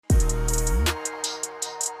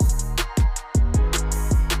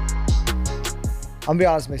I'm gonna be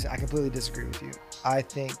honest, Mason. I completely disagree with you. I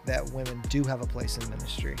think that women do have a place in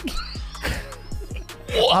ministry.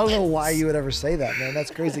 I don't know why you would ever say that, man.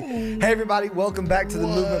 That's crazy. Hey, everybody, welcome back to the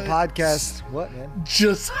Movement Podcast. What, man?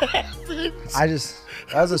 Just happened.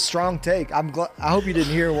 That was a strong take. I hope you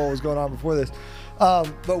didn't hear what was going on before this.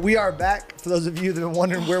 But we are back. For those of you that have been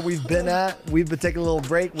wondering where we've been at, we've been taking a little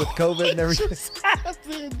break with COVID and everything. Just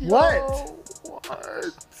happened, yo. What?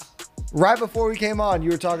 Right before we came on,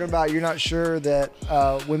 you were talking about you're not sure that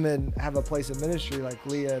women have a place in ministry like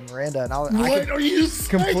Leah and Miranda. And What are you saying?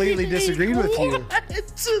 completely disagreed with you.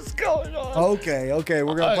 What's just going on? Okay.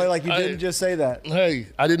 We're going to play like you didn't just say that. Hey,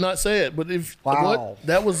 I did not say it, but Wow.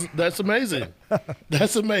 That's amazing.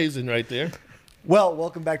 That's amazing right there. Well,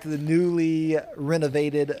 welcome back to the newly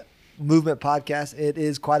renovated Movement Podcast. It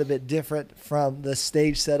is quite a bit different from the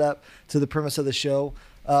stage setup to the premise of the show.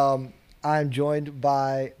 I'm joined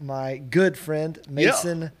by my good friend,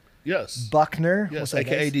 Mason Yes. Buckner. Yes, What's that,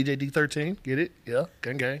 a.k.a. guys? DJ D13. Get it? Yeah.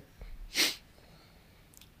 Gang.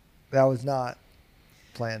 That was not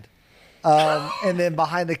planned. And then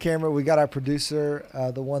behind the camera, we got our producer,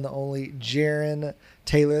 the one, the only, Jaron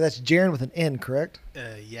Taylor. That's Jaron with an N, correct?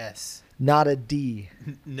 Yes. Not a D.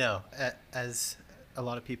 No, as a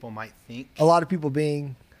lot of people might think. A lot of people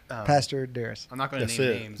being Pastor Darius. I'm not going to That's name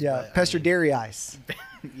it. names. Yeah, but, Pastor I mean, Darius.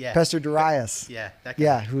 Yeah. Pastor Darius. Yeah. That guy.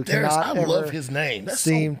 Yeah, who Darius, cannot I love ever his name. That's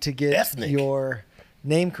seem so to get ethnic. your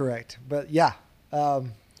name correct. But yeah,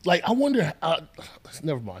 Like, I wonder.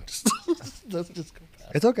 Never mind. Let's just go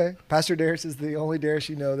past. it's okay. Pastor Darius is the only Darius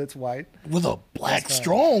you know that's white. With a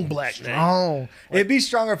strong black name. Oh, it'd be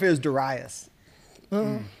stronger if it was Darius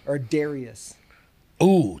or Darius.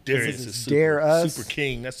 Ooh, Darius This is is Dare Us. super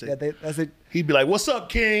king. That's it. Yeah, that's it. He'd be like, "What's up,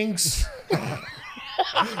 kings?"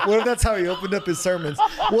 What if that's how he opened up his sermons?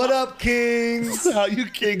 What up, kings? How you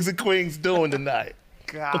kings and queens doing tonight?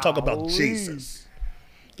 We'll talk about Golly. Jesus.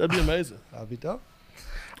 That'd be amazing. That'd be dope.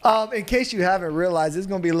 In case you haven't realized, it's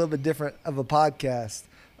going to be a little bit different of a podcast.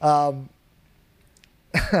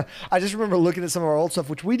 I just remember looking at some of our old stuff,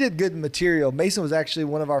 which we did good material. Mason was actually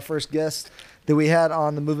one of our first guests that we had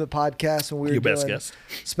on the Movement Podcast when we were Your best doing guest.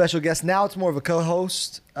 special guests. Now it's more of a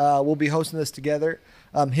co-host. We'll be hosting this together,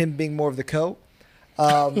 him being more of the co.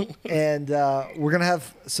 And we're going to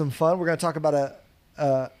have some fun. We're going to talk about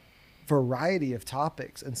a variety of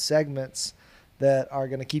topics and segments that are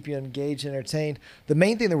going to keep you engaged and entertained. The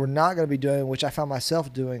main thing that we're not going to be doing, which I found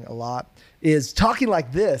myself doing a lot, is talking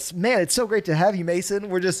like this. Man, it's so great to have you, Mason.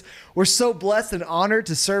 We're so blessed and honored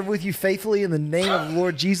to serve with you faithfully in the name of the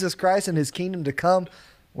Lord Jesus Christ and his kingdom to come.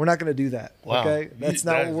 We're not going to do that. Wow. Okay? That's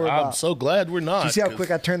not what we're about. I'm so glad we're not. Do you see how 'cause- quick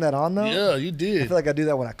I turned that on, though? Yeah, you I did. feel like I do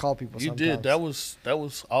that when I call people You sometimes. did. That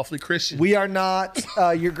was awfully Christian. We are not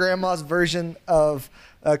your grandma's version of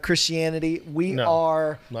Christianity. We No,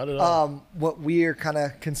 are not at all. what we are kind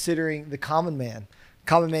of considering the common man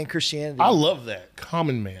Christianity. I love that.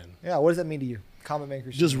 Common man. Yeah, what does that mean to you? Common man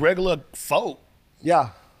Christianity. Just regular folk. Yeah,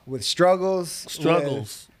 with struggles,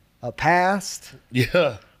 Struggles. with a past,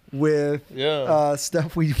 Yeah. with Yeah.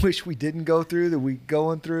 stuff we wish we didn't go through that we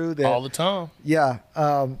going through. That All the time. yeah.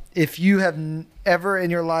 If you have ever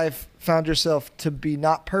in your life found yourself to be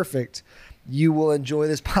not perfect, you will enjoy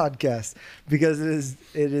this podcast because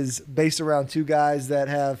it is based around two guys that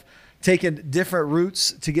have taken different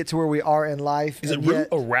routes to get to where we are in life. Is it and route yet-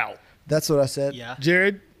 or route? That's what I said. Yeah.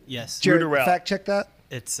 Jared? Yes. Jared, Route or route? fact check that.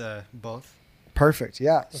 It's both. Perfect.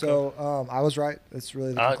 Yeah. So I was right. That's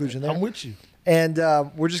really the conclusion there. I'm with you. And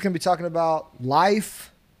we're just going to be talking about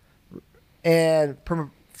life and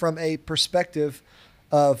from a perspective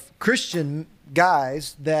of Christian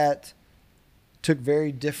guys that took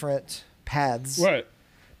very different paths Right.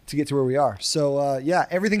 to get to where we are. So, yeah,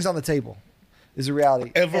 everything's on the table is a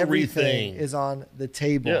reality. Everything. is on the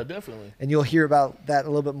table. Yeah, definitely. And you'll hear about that a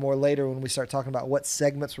little bit more later when we start talking about what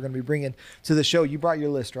segments we're going to be bringing to the show. You brought your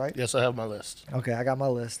list, right? Yes, I have my list. Okay, I got my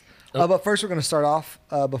list. Oh. But first, we're going to start off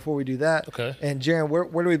before we do that. Okay. And Jaron,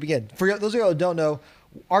 where do we begin? For those of you who don't know,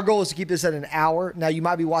 our goal is to keep this at an hour. Now, you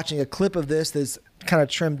might be watching a clip of this that's kind of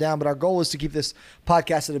trimmed down, but our goal is to keep this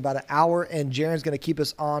podcast at about an hour. And Jaron's going to keep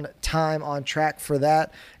us on time, on track for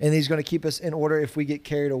that. And he's going to keep us in order if we get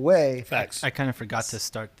carried away. Facts. I kind of forgot to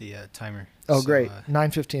start the timer. Oh, So, great.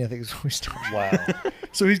 9:15, I think, is when we start. Wow.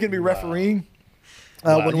 So he's going to be refereeing.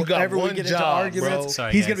 Wow, you got Whenever we one get into job, arguments, bro.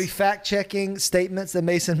 Sorry, he's guys. going to be fact-checking statements that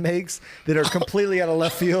Mason makes that are completely out of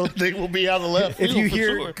left field. They will be out of left If field you for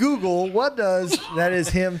hear sure. Google, what does, that is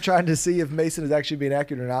him trying to see if Mason is actually being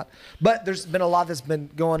accurate or not. But there's been a lot that's been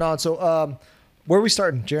going on. So where are we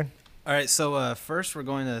starting, Jaron? All right. So first, we're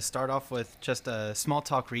going to start off with just a small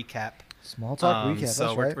talk recap. Small talk recap. So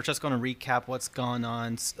That's we're, right. we're just going to recap what's gone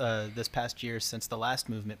on this past year since the last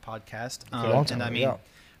Movement podcast. long time and I ago, mean, yeah.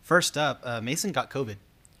 first up, Mason got COVID.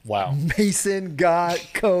 Wow. Mason got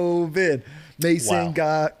COVID. Mason Wow.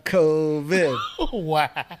 got COVID. Wow.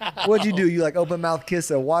 What'd you do? You like open mouth kiss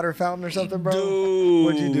a water fountain or something, bro? Dude.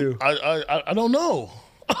 What'd you do? I don't know.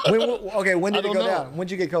 When did I it don't go know. down? When'd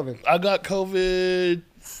you get COVID? I got COVID,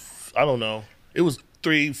 I don't know. It was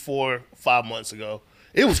 3, 4, 5 months ago.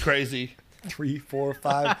 It was crazy. 3, 4,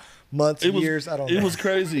 5 months, It was, years. I don't know. It was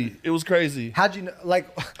crazy. It was crazy. How'd you know? Like,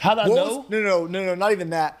 How'd I what know? Was, no, not even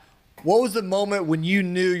that. What was the moment when you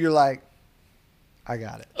knew you're like, I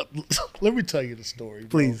got it? Let me tell you the story, bro.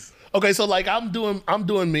 Please. Okay, so like I'm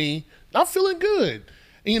doing me. I'm feeling good.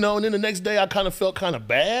 And then the next day I kind of felt kind of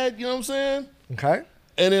bad, you know what I'm saying? Okay.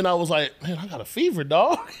 And then I was like, man, I got a fever,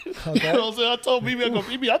 dog. Okay. You know what I'm saying? I told Bibi, I go,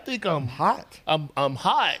 Bibi, I think I'm Hot. I'm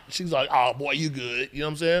hot. She's like, oh boy, you good. You know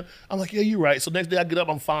what I'm saying? I'm like, yeah, you're right. So next day I get up,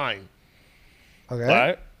 I'm fine. Okay. All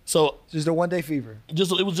right. So Just a 1 day fever. it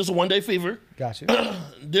was just a 1 day fever. Got you.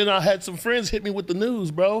 Then I had some friends hit me with the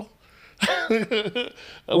news, bro.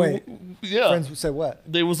 Wait. Yeah. Friends would say what?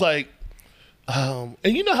 They was like, and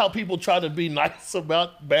you know how people try to be nice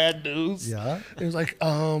about bad news? Yeah. It was like,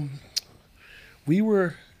 we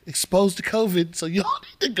were exposed to COVID, so y'all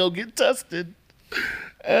need to go get tested.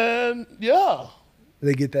 And yeah.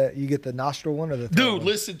 They get that. You get the nostril one or the throat Dude, one?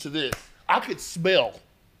 listen to this. I could smell.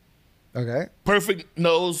 Okay. Perfect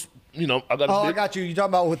nose. I got a Oh, I big- got you. You're talking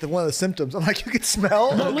about with one of the symptoms. I'm like, you can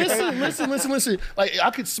smell. No, Okay. listen. Like I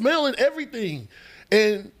could smell it, everything.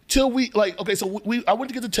 Until I went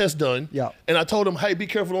to get the test done. Yeah. And I told him, hey, be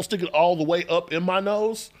careful, don't stick it all the way up in my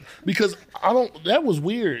nose. Because that was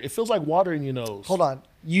weird. It feels like water in your nose. Hold on.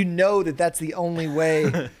 You know that's the only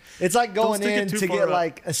way. It's like going stick it in too to far get up.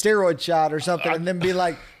 like a steroid shot or something and then be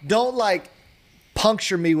like, don't like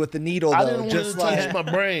puncture me with the needle I though. didn't want Just to touch like,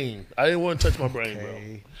 my brain. I didn't want to touch my brain, bro.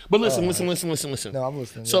 But listen. no, I'm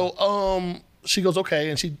listening. So she goes,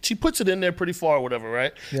 okay, and she puts it in there pretty far or whatever,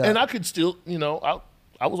 right? Yeah. And I could still,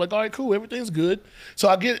 I was like, all right, cool, everything's good. So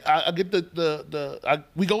I get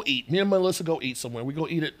we go eat. Me and Melissa go eat somewhere. We go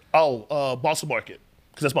eat at Boston Market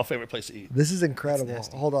because that's my favorite place to eat. This is incredible.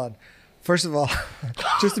 Hold on. First of all,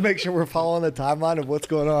 just to make sure we're following the timeline of what's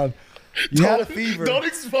going on, you had a fever. Don't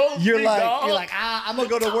expose You're me, like, dog. I'm gonna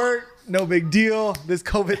go to work. No big deal. This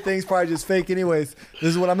COVID thing's probably just fake, anyways.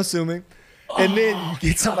 This is what I'm assuming. And then you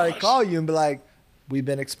get somebody call you and be like, "We've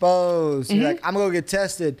been exposed." You're like, "I'm gonna go get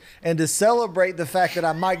tested." And to celebrate the fact that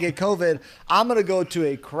I might get COVID, I'm gonna go to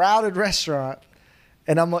a crowded restaurant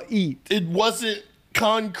and I'm gonna eat. It wasn't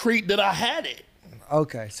concrete that I had it.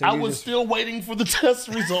 Okay, so I you was just, still waiting for the test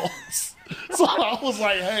results. So I was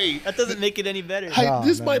like, hey, That doesn't make it any better.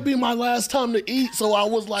 this man. might be my last time to eat. So I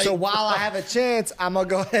was like, So while I have a chance, I'm gonna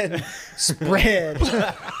go ahead and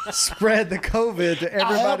spread the COVID to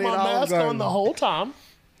I had everybody in my Olive mask on Garden. the whole time.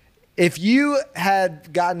 If you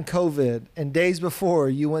had gotten COVID and days before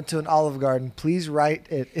you went to an Olive Garden, please write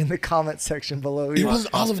it in the comment section below. It was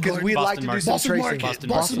Olive because Garden. we'd like to do Boston some Boston tracing. Market. Boston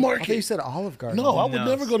Boston Market. I thought you Market. said Olive Garden. No, I would knows?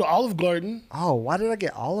 never go to Olive Garden. Oh, why did I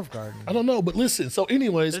get Olive Garden? I don't know, but listen. So,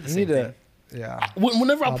 anyways, They're the You same need to, thing. yeah.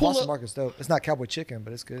 whenever I pull Boston up, Market's dope. It's not Cowboy Chicken,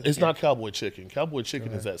 but it's good. it's not Cowboy Chicken. Cowboy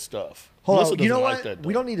Chicken is that stuff. Hold Melissa on. You know doesn't what? like that,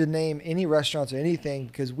 We though. don't need to name any restaurants or anything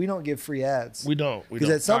because we don't give free ads. We don't. We Because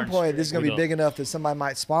don't. at some Darn point, straight. this is going We to be big enough that somebody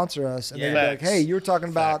might sponsor us. And they'd be Yeah. like, hey, you were talking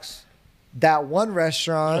about Facts. that one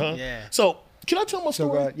restaurant. Uh-huh. Yeah. So, can I tell my So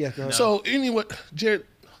story? go ahead. Yeah, go ahead. So anyway, Jared,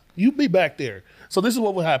 you be back there. So this is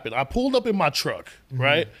what would happen. I pulled up in my truck,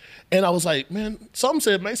 right? And I was like, man, something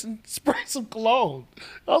said, Mason, spray some cologne.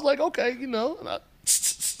 I was like, okay, and I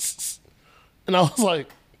was like,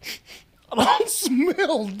 I don't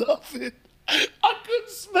smell nothing. I couldn't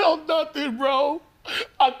smell nothing, bro.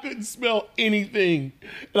 I couldn't smell anything.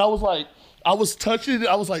 And I was like, I was touching it.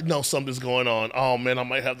 I was like, no, something's going on. Oh, man, I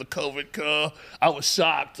might have the COVID. I was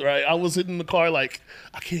shocked, right? I was sitting in the car like,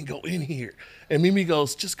 I can't go in here. And Mimi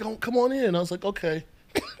goes, just come on in. I was like, okay.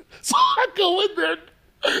 So I go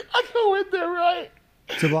in there, right?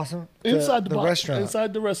 To Boston? To Inside the restaurant.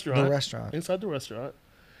 Inside the restaurant. The restaurant. Inside the restaurant.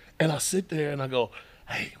 And I sit there and I go,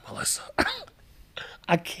 hey, Melissa,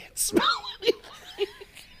 I can't smell anything.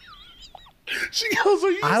 She goes,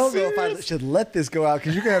 are you I don't know if I serious? should let this go out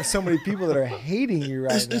because you're going to have so many people that are hating you right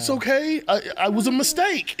now. It's okay. I was a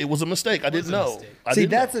mistake. It was a mistake. I didn't a know. mistake. I See,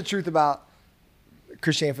 didn't that's know. the truth about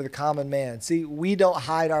Christianity for the common man. See, we don't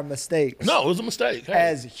hide our mistakes. No, it was a mistake. Hey,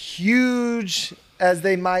 As huge as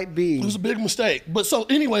they might it be. was a big mistake. But so,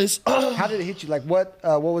 anyways, How did it hit you? Like, what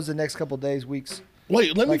was the next couple days, weeks?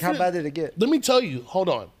 wait. Let me. Like, how bad did it get? Let me tell you. Hold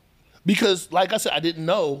on, because like I said, I didn't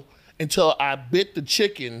know until I bit the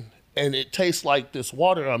chicken and it tastes like this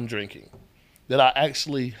water I'm drinking. That I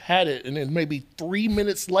actually had it, and then maybe 3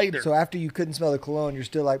 minutes later. So after you couldn't smell the cologne, you're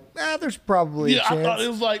still like, there's probably a chance. I thought it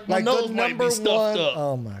was like my the nose might be number stuffed one. up.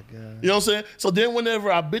 Oh my god. You know what I'm saying? So then whenever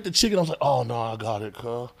I bit the chicken, I was like, oh no, I got it,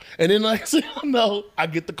 cuz. And then like, no, I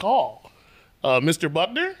get the call. Mr.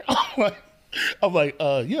 Buckner? I'm like,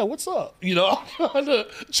 yeah, what's up? You know, I'm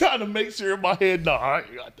trying to make sure in my head, no, I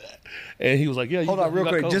ain't got that. And he was like, yeah, Hold on, real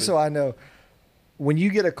quick, COVID. just so I know. When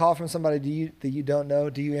you get a call from somebody that you don't know,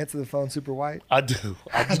 do you answer the phone super white? I do.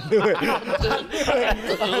 I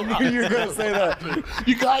knew you were going to say that.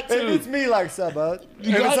 You got If to. it's me, like, sup, bud?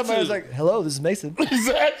 You And got somebody to. was like, hello, this is Mason.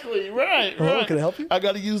 Exactly, right. Hello, can I help you? I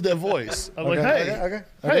got to use that voice. I'm Okay, like, hey, okay.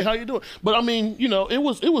 hey, how you doing? But I mean, you know, it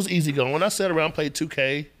was easy going. When I sat around, played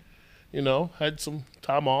 2K, you know, had some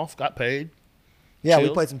time off, got paid. Yeah, we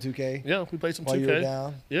Chilled. played some 2K Yeah, we played some while 2K. you were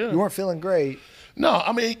down. Yeah. You weren't feeling great. No,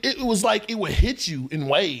 I mean, it was like it would hit you in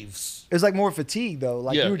waves. It was like more fatigue, though.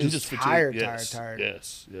 Like yeah, you were it was just fatigued. tired.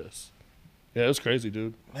 Yes, Yes. Yeah, it was crazy,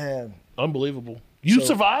 dude. Man, Unbelievable. You So-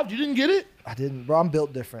 survived? You didn't get it? I didn't. Bro, I'm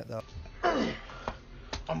built different, though.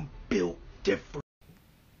 I'm built different.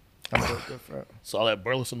 I'm built different. Saw that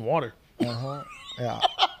Burleson water. Uh-huh. Yeah.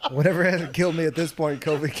 Whatever hasn't killed me at this point,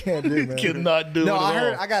 COVID can't do, man. Cannot do No, it at I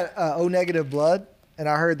heard all. I got O negative blood, and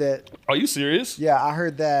I heard that. Are you serious? Yeah, I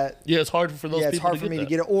heard that. Yeah, it's hard for those Yeah, people it's hard to for get me that. to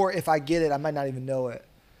get it, or if I get it, I might not even know it.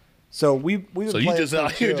 So we been So you playing just pretty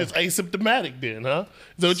out here chill. just asymptomatic then, huh?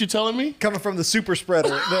 Is that what you're telling me? Coming from the super spreader.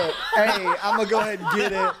 That, hey, I'm gonna go ahead and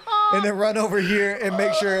get it, and then run over here and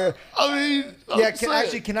make sure. I mean, Yeah,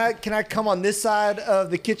 can I come on this side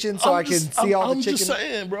of the kitchen so I can see all the chicken? I'm just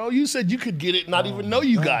saying, bro. You said you could get it, not even know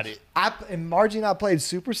you got it. And Margie and I played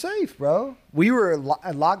super safe, bro. We were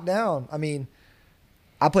locked down. I mean,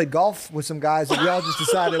 I played golf with some guys, and we all just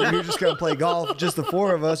decided we were just gonna play golf, just the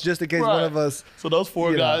four of us, just in case one Right. of us. So those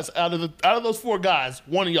four you know. guys, out of those four guys,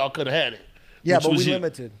 one of y'all could have had it. Yeah, which but was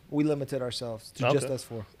you. we limited ourselves to just Okay. us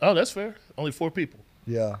four. Oh, that's fair. Only 4 people.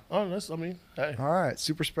 Yeah. Oh, that's. I mean, hey, All right,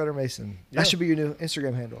 Super Spreader Mason. Yeah. That should be your new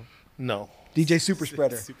Instagram handle. no, DJ Super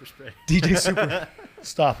Spreader. Super spray. DJ Super.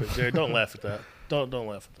 stop it, Jerry. Don't laugh at that. Don't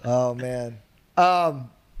laugh at that. Oh man.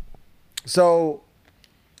 So,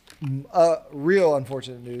 real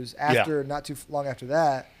unfortunate news. After not too long after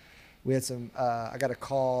that, we had some. I got a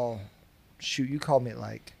call. Shoot, you called me at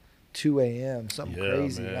like 2 a.m. Something Yeah,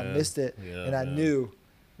 crazy. And I man. missed it, Yeah, and I man. knew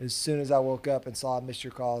as soon as I woke up and saw I missed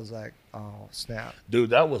your call. I was like, oh snap. Dude,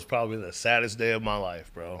 that was probably the saddest day of my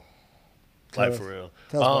life, bro. Like Tell for us- real.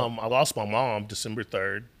 tell us I lost my mom December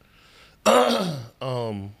 3rd.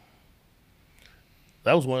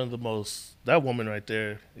 That was one of the most. That woman right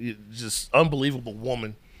there, just unbelievable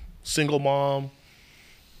woman, single mom.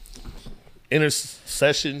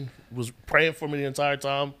 Intercession, was praying for me the entire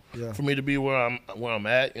time Yeah. for me to be where I'm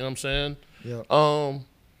at. You know what I'm saying? Yeah.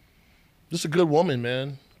 Just a good woman,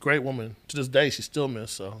 man. Great woman. To this day, she's still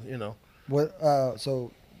missed. So you know. What?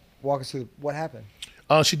 So, walk us through what happened.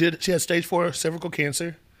 She had stage 4 cervical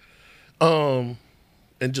cancer, and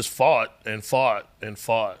just fought and fought and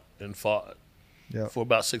fought and fought Yeah. for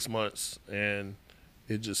about 6 months, and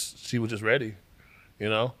she was just ready, you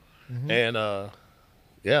know. Mm-hmm. And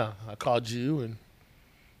yeah, I called you and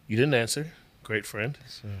you didn't answer. Great friend.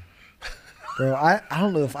 Bro, I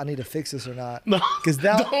don't know if I need to fix this or not. No, Because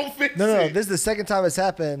now, don't fix no, it. this is the second time it's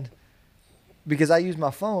happened. Because I use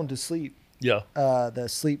my phone to sleep, Yeah, the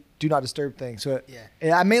sleep do not disturb thing. So Yeah.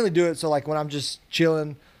 and I mainly do it so like when I'm just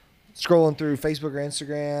chilling, scrolling through Facebook or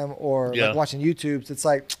Instagram or Yeah. like watching YouTube. It's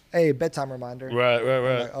like, hey, bedtime reminder. right.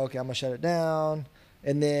 I'm like, okay, I'm gonna shut it down,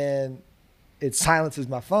 and then it silences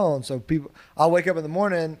my phone. So I'll wake up in the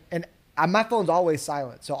morning and my phone's always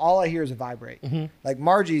silent, so all I hear is a vibrate. Mm-hmm. Like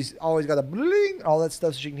Margie's always got a bling, all that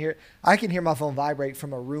stuff, so she can hear it. I can hear my phone vibrate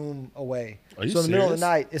from a room away. Are you So in the middle of the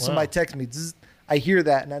serious? night, if somebody Wow. texts me, zzz, I hear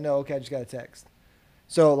that and I know, okay, I just got a text.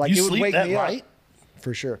 So like You it would sleep wake that me light? up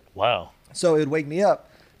for sure. Wow. So it would wake me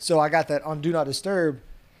up. So I got that on Do Not Disturb.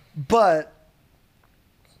 But,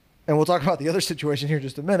 and we'll talk about the other situation here in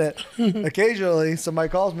just a minute. Occasionally, somebody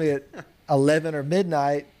calls me at 11 or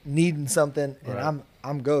midnight needing something, and Right.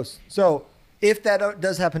 I'm ghost. So if that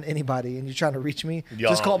does happen to anybody and you're trying to reach me,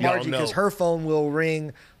 just call Y'all Margie because know. her phone will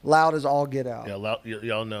ring loud as all get out. Yeah,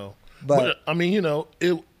 y'all know. But- But I mean, you know,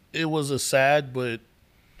 it was a sad, but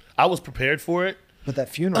I was prepared for it. But that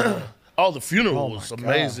funeral, Oh, the funeral Oh my was gosh.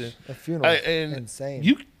 amazing. The funeral was and insane.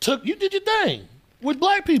 You did your thing with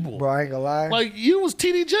black people. bro, I ain't gonna lie. Like you was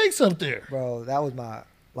TD Jakes up there. Bro, that was my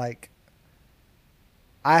like.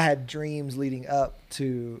 I had dreams leading up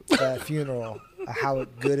to that funeral, how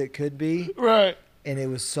good it could be, Right. and it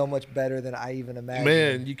was so much better than I even imagined.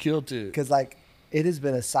 Man, you killed it. because like it has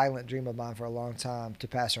been a silent dream of mine for a long time to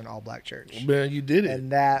pastor an all-black church. Man, you did it.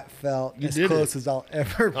 And that felt You as did close it. as I'll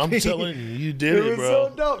ever I'm be. telling you, you did It it, was bro.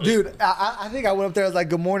 so dope. Dude, I think I went up there, I was like,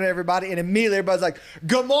 good morning, everybody. And immediately everybody's like,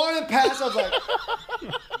 good morning, Pastor. I was like,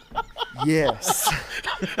 yes.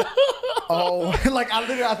 Oh, like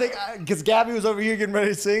I think, because Gabby was over here getting ready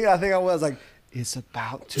to sing. I think I was like, it's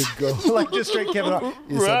about to go. Like just straight Kevin Hart.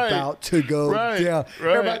 It's Right. about to go Right. down.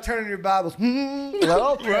 Right. Everybody turning your Bibles. Like,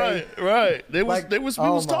 okay. Right. They was Like, we was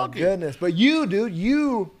oh talking. my goodness. But you, dude,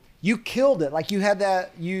 you killed it. Like you had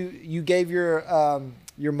that, you gave your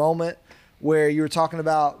moment where you were talking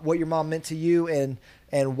about what your mom meant to you and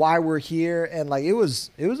why we're here, and like it was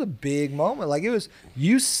a big moment. Like it was,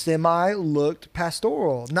 you semi looked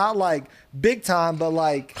pastoral, not like big time, but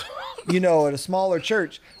like, you know, at a smaller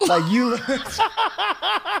church. Like you looked,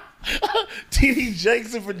 T.D.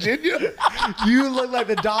 Jakes in Virginia. you look like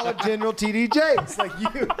the Dollar General T.D. Jakes. Like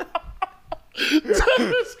you,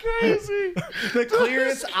 That's crazy. the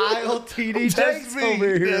clearest aisle T.D. Jakes That's me. over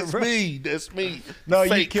here. That's bro. me. That's me. No, you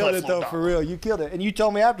Fake killed it Creflo though, Dollar. for real. You killed it, and you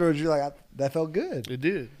told me afterwards. You're like, that felt good. It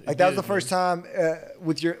did. Like that was the first time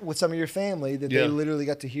with some of your family that Yeah. they literally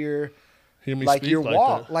got to hear Hear me like speak your like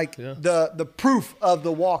walk, that. like Yeah. the proof of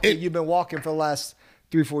the walk that you've been walking for the last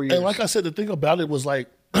 3-4 years. And like I said, the thing about it was like,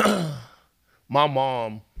 my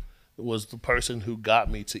mom was the person who got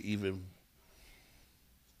me to even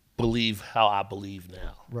believe how I believe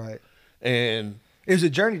now. right. And It was a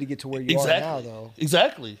journey to get to where you exactly, are now, though.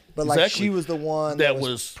 exactly. But like exactly. she was the one that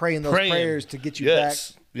was praying those prayers to get you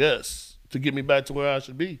yes, back. Yes, to get me back to where I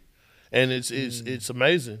should be. And it's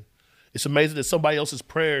amazing. It's amazing that somebody else's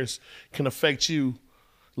prayers can affect you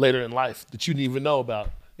later in life that you didn't even know about.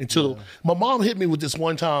 Until my mom hit me with this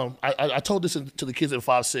one time. I told this to the kids at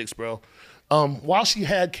 5-6, bro. While she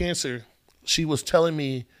had cancer, she was telling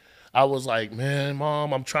me, I was like, man,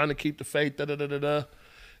 Mom, I'm trying to keep the faith, da-da-da-da-da.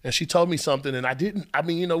 And she told me something, and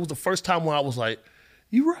it was the first time where I was like,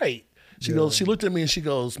 you're right. She goes, she looked at me and she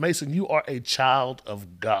goes, Mason, you are a child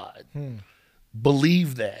of God.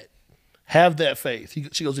 Believe that. Have that faith.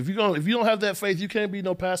 She goes, if you don't have that faith, you can't be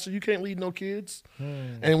no pastor. You can't lead no kids.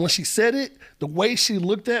 And when she said it, the way she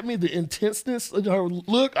looked at me, the intenseness of her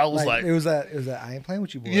look, I was like, it was that I ain't playing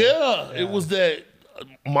with you, boy. yeah, it was that.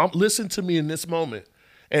 Mom, listen to me in this moment.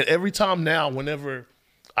 And every time now, whenever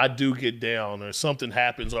I do get down or something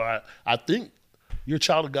happens, or I think you're a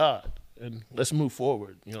child of God, and let's move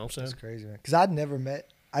forward. You know what I'm saying? It's crazy, man. Because I'd never met,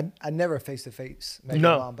 I never face to face met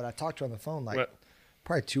No. your mom, but I talked to her on the phone like Right.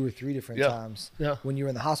 probably 2 or 3 different Yeah. times. Yeah. When you were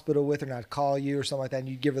in the hospital with her, and I'd call you or something like that, and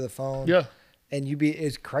you'd give her the phone. Yeah. And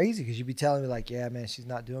it's crazy because you'd be telling me like, yeah, man, she's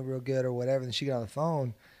not doing real good or whatever. And she got on the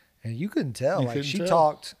phone, and you couldn't tell. You Like couldn't she tell.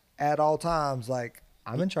 talked at all times like,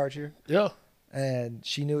 I'm in charge here, Yeah. and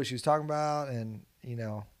she knew what she was talking about, and you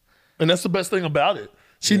know, And that's the best thing about it.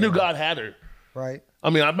 She knew God had her. right? I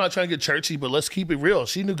mean, I'm not trying to get churchy, but let's keep it real.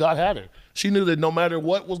 She knew God had her. She knew that no matter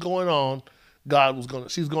what was going on, God was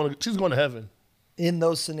she's going to heaven. In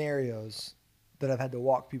those scenarios that I've had to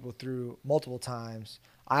walk people through multiple times,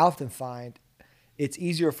 I often find it's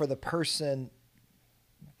easier for the person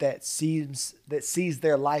that sees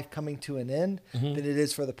their life coming to an end than it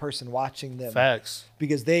is for the person watching them. Facts.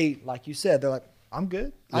 Because they, like you said, they're like, I'm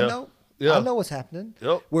good. I Yeah. know. Yeah. I know what's happening.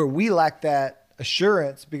 Yep. Where we lack that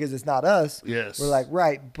assurance because it's not us. Yes. We're like,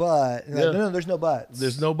 right, but and like, Yeah. no, there's no buts.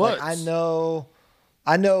 There's no Like, buts. I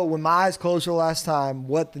know when my eyes closed for the last time,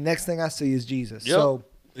 what the next thing I see is Jesus. Yep. So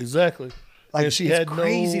Exactly. like and she it's had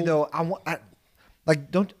crazy no,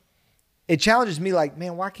 though. It challenges me like,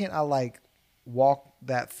 man, why can't I like walk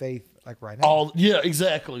that faith like right now?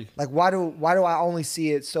 exactly. Like why do I only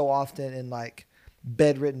see it so often in like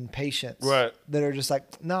bedridden patients Right. that are just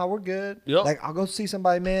like, no, we're good. Yep. Like I'll go see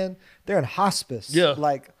somebody, man. They're in hospice. Yeah.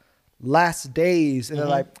 Like last days, and they're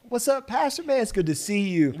like, "What's up, Pastor? Man, it's good to see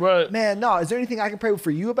you." Right. Man, no, is there anything I can pray for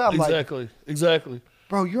you about? I'm like, Exactly.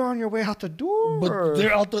 bro, you're on your way out the door. But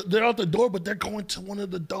they're out the door, but they're going to one of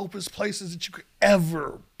the dopest places that you could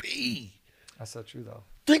ever be. That's so true though.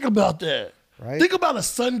 Think about that. Right. Think about a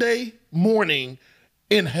Sunday morning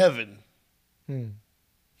in heaven.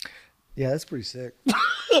 Yeah, that's pretty sick.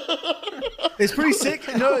 It's pretty sick.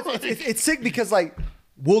 No, it's sick because like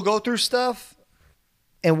we'll go through stuff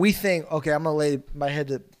and we think, okay, I'm gonna lay my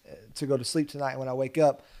head to go to sleep tonight. When I wake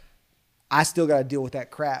up, I still got to deal with that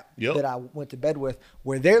crap Yep. that I went to bed with.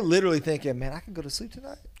 Where they're literally thinking, man, I can go to sleep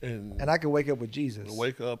tonight And and I can wake up with Jesus.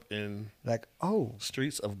 wake up in Like, oh,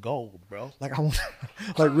 streets of gold, bro. like I want,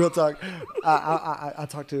 like real talk. I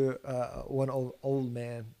talked to one old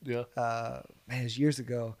man. Yeah. Man, it was years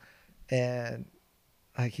ago, and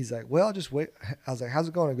like he's like, well, I'll just wait. I was like, how's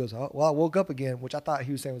it going? He goes, oh, well, I woke up again, which I thought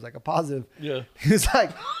he was saying was like a positive. Yeah. He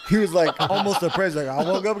was like almost depressed. Like, I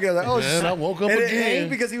woke up again. Like, oh, Man, I woke up and again. It ain't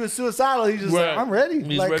because he was suicidal. He's just like, I'm ready.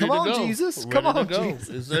 He's like, ready come to on, go. Jesus. Ready Come on, to go. Jesus.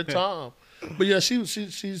 It's that time. But yeah,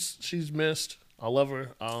 she's missed. I love her.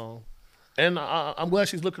 And I'm glad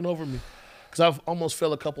she's looking over me, because I've almost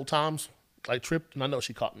fell a couple times, like tripped, and I know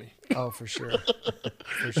she caught me. Oh, for sure.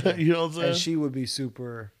 For sure. You know what I'm saying? And she would be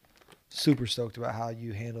super, super stoked about how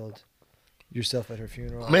you handled yourself at her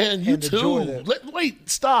funeral. Man, you And the joy too. that- Wait,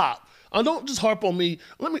 stop. Don't just harp on me.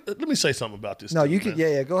 Let me say something about this. No, too, you can. man.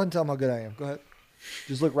 Yeah. Go ahead and tell them how good I am. Go ahead.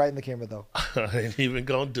 Just look right in the camera, though. I ain't even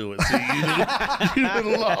gonna do it. See, you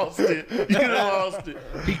done lost it. You done lost it.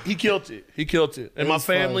 He killed it. He killed it. And my was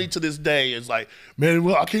family fun. to this day is like, man,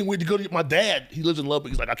 well, I can't wait to go to my dad. He lives in Lubbock.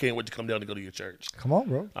 He's like, I can't wait to come down and go to your church. Come on,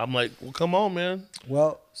 bro. I'm like, well, come on, man.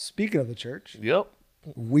 Well, speaking of the church, Yep.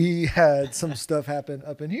 we had some stuff happen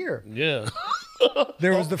up in here. Yeah.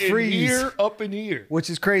 There was the Up in freeze, here, up in here.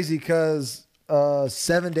 which is crazy because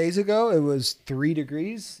 7 days ago it was 3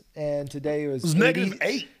 degrees, and today it was, It was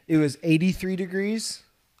 -8. It was 83 degrees.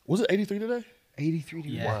 Was it 83 today? 83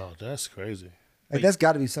 degrees. Yeah. Wow, that's crazy. Like, that's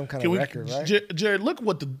got to be some kind of record, right? Jared, look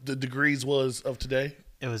what the degrees was of today.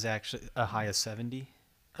 It was actually a high of 70.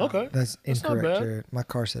 Okay. That's That's not incorrect, bad. Jared. My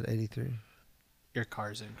car said 83. Your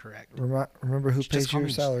car's incorrect. Remember who You just pays call your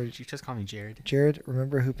me- salary? You just call me Jared. Jared,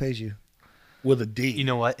 remember who pays you? With a D. You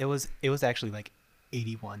know what? It was actually like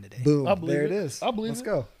 81 today. Boom. I believe There it it. is. I believe Let's it.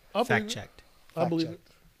 go. I Fact believe it. checked. I Fact believe checked.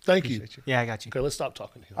 it. Thank you. Appreciate you. Yeah, I got you. Okay, let's stop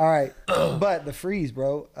talking here. All right. But the freeze,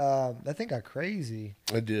 bro, that thing got crazy.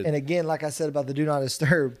 I did. And again, like I said about the do not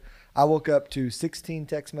disturb, I woke up to 16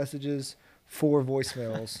 text messages, 4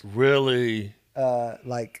 voicemails. Really?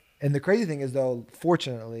 And the crazy thing is, though,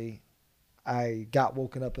 fortunately, I got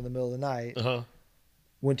woken up in the middle of the night, Uh-huh.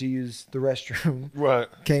 went to use the restroom, Right.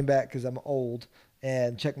 came back because I'm old,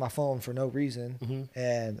 and checked my phone for no reason Mm-hmm.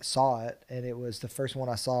 and saw it. And it was the first one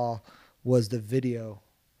I saw was the video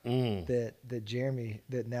Mm. that Jeremy,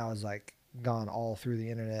 that now is like gone all through the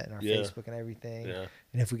internet and our Yeah. Facebook and everything. Yeah.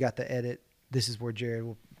 And if we got the edit, this is where Jared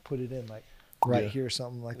will put it in, like right Yeah. here,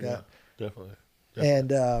 something like Yeah, that. definitely.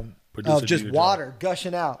 And Producer, of just do your water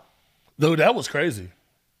gushing out, Though that was crazy.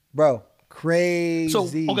 bro. Crazy. So,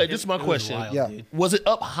 okay, this is my It was question. wild, Yeah. dude. Was it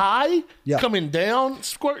up high? Yeah. Coming down,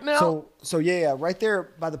 squirting out? So yeah, right there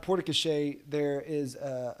by the porte cochere, there is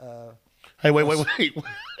Hey, wait.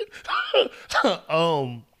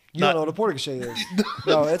 you don't know what a porte cochere is.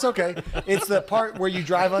 No, it's okay. It's the part where you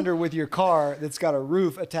drive under with your car that's got a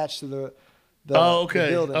roof attached to the Oh, the okay.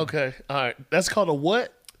 building. Okay. All right. That's called a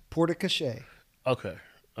what? Porte cochere. Okay.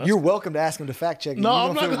 You're welcome to ask him to fact check. No, You're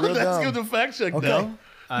I'm not feel going real to ask you dumb. to fact check Okay.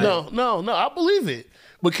 though. No, I believe it.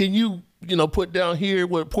 But can you put down here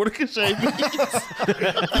what porte-cochere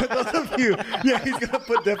means? Those of you, yeah, he's gonna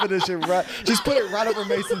put definition right. Just put it right over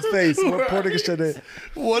Mason's face. What porte cochere is.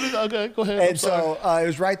 What is, okay, go ahead. I'm And sorry. so it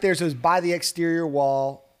was right there. So it was by the exterior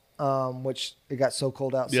wall, which it got so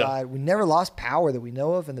cold outside. We never lost power that we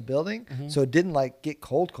know of in the building, so it didn't like get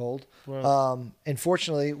cold. And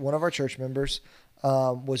fortunately, one of our church members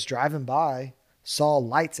was driving by, saw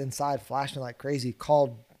lights inside flashing like crazy,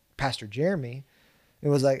 called Pastor Jeremy. It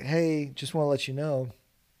was like, hey, just want to let you know,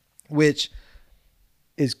 which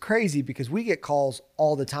is crazy because we get calls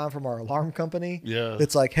all the time from our alarm company. Yeah.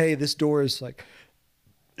 It's like, hey, this door is like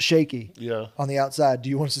shaky Yeah. on the outside. Do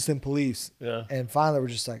you want us to send police? Yeah. And finally, we're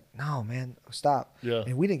just like, no, man, stop. Yeah.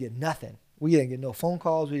 And we didn't get nothing. We didn't get no phone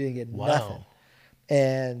calls. We didn't get Wow. nothing.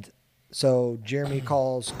 And so Jeremy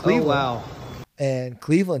calls Cleveland. And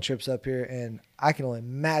Cleveland trips up here, and I can only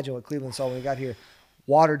imagine what Cleveland saw when we got here.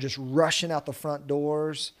 Water just rushing out the front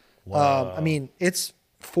doors. Wow. I mean, it's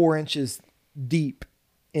 4 inches deep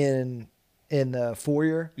in the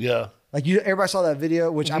foyer. Yeah. Like everybody saw that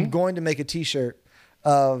video, which I'm going to make a T-shirt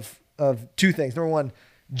of 2 things. Number one,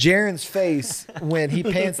 Jaren's face when he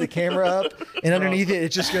pans the camera up, and underneath it,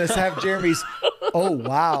 it's just going to have Jeremy's. Oh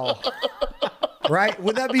wow. Right?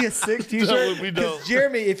 Wouldn't that be a sick T-shirt? That would be dope. Because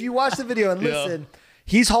Jeremy, if you watch the video and listen,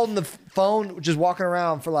 he's holding the phone, just walking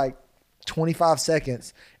around for like 25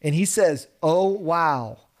 seconds, and he says, "Oh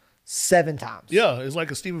wow," 7 times. Yeah. It's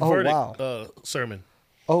like a Stephen Oh, Furtick wow. sermon.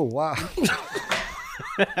 Oh wow.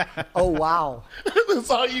 Oh wow. That's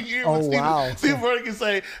all you hear. Oh, when Stephen, wow. Stephen Furtick can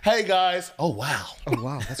say, hey, guys. Oh, wow. Oh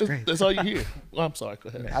wow. That's great. That's all you hear. Well, I'm sorry. Go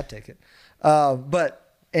ahead. I'd take it.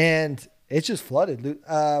 And it's just flooded.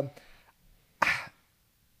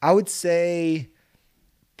 I would say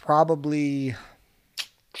probably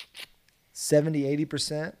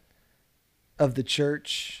 70-80% of the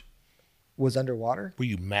church was underwater. Were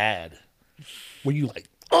you mad? Were you like,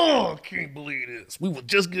 Oh, I can't believe this. We were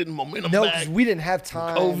just getting momentum No, back. because we didn't have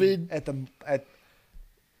time. COVID.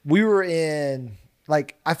 We were in,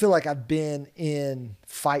 like, I feel like I've been in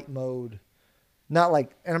fight mode. Not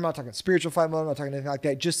like, and I'm not talking spiritual fight mode. I'm not talking anything like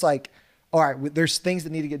that. Just like, all right, there's things that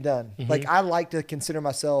need to get done. Mm-hmm. Like, I like to consider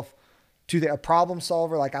myself a problem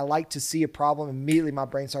solver. Like, I like to see a problem. Immediately my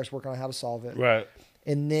brain starts working on how to solve it. Right.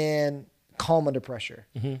 And then calm under pressure.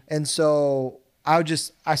 Mm-hmm. And so I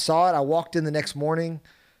saw it. I walked in the next morning.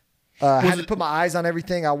 Had to put my eyes on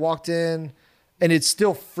everything. I walked in, and it's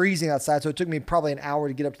still freezing outside. So it took me probably an hour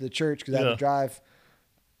to get up to the church because I had to drive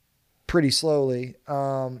pretty slowly.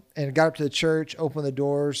 And got up to the church, opened the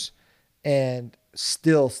doors, and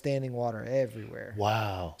still standing water everywhere.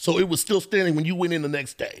 Wow. So it was still standing when you went in the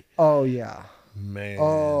next day. Oh, yeah. Man.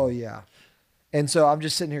 Oh, yeah. And so I'm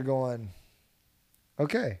just sitting here going,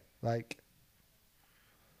 okay, like,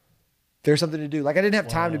 there's something to do. Like, I didn't have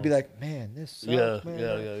time to be like, man, this sucks, man.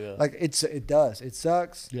 Yeah. Like, it does. It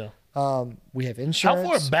sucks. Yeah. We have How insurance.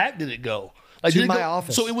 far back did it go? Like, To did it my go-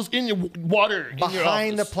 office. So it was in your water in your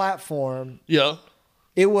Behind the office. platform, Yeah.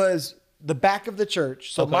 it was the back of the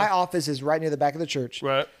church. So Okay. my office is right near the back of the church.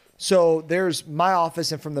 Right. So there's my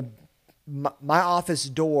office, and from my office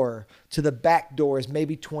door to the back door is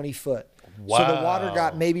maybe 20 foot. So the water Wow.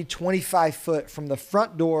 got maybe 25 foot from the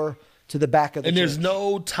front door to the back of the And church. there's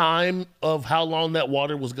no time of how long that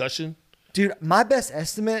water was gushing? Dude, my best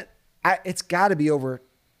estimate, it's got to be over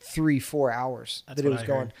 3-4 hours That's that it what was I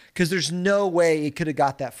going. heard. Because there's no way it could have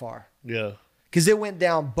got that far. Yeah. Because it went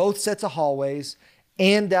down both sets of hallways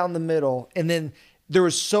and down the middle. And then there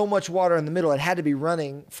was so much water in the middle, it had to be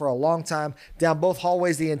running for a long time. Down both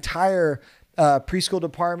hallways, the entire preschool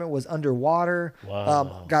department was underwater.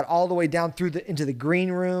 Wow. Got all the way down through into the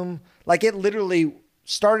green room. Like, it literally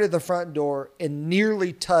started at the front door and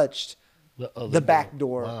nearly touched the back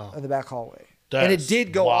door of the back hallway. And it That's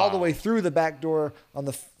did go all the wild. way through the back door on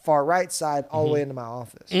the far right side, all the way into my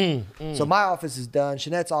office. So my office is done.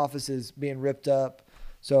 Jeanette's office is being ripped up.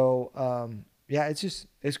 So, yeah,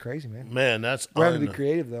 it's crazy, man. Man, that's We're having to be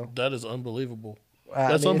creative, though. That is unbelievable. I That's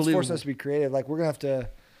mean, it's unbelievable. forcing us to be creative. Like, we're going to have to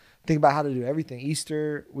think about how to do everything.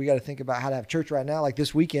 Easter, we got to think about how to have church right now. Like,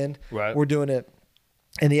 this weekend, Right. we're doing it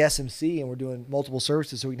in the SMC, and we're doing multiple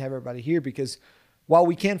services so we can have everybody here, because while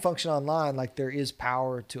we can function online, like, there is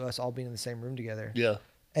power to us all being in the same room together. Yeah.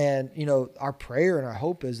 And, you know, our prayer and our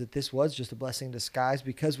hope is that this was just a blessing in disguise,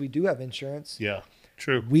 because we do have insurance. Yeah.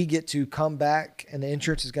 True. We get to come back, and the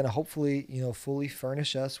insurance is going to hopefully, you know, fully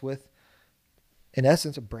furnish us with, in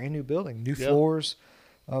essence, a brand new building, new Yeah. floors,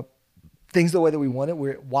 things the way that we want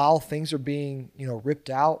it. While things are being, you know, ripped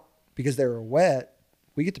out because they were wet,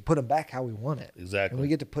 we get to put them back how we want it. Exactly. And we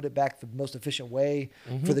get to put it back the most efficient way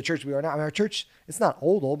for the church we are now. I mean, our church, it's not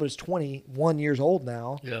old, but it's 21 years old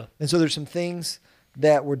now. Yeah. And so there's some things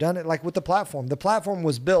that were done, like with the platform. The platform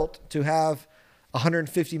was built to have a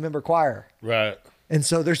 150 member choir. Right. And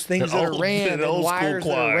so there's things that are ran an and old school wires that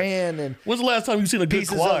choir. are ran and When's the last time you seen a good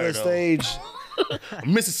pieces choir? of the though? stage. A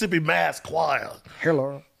Mississippi Mass Choir.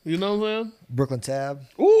 Hello. You know what I'm Brooklyn Tab.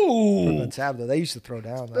 saying? Ooh. Brooklyn Tab, though. They used to throw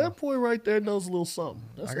down, though. That boy right there knows a little something.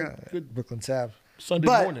 That's I a got good Brooklyn Tab. Sunday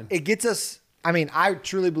But morning. it gets us, I mean, I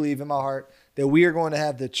truly believe in my heart that we are going to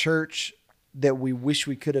have the church that we wish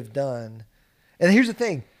we could have done. And here's the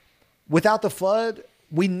thing. Without the flood,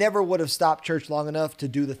 we never would have stopped church long enough to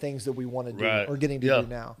do the things that we want to do Right. or getting to Yeah. do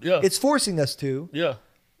now. Yeah. It's forcing us to, Yeah.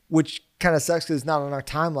 which kind of sucks because it's not on our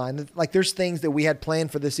timeline. Like, there's things that we had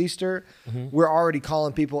planned for this Easter. We're already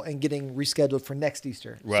calling people and getting rescheduled for next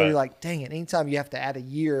Easter. So Right. you're like, dang it, anytime you have to add a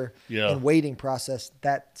year Yeah. and waiting process,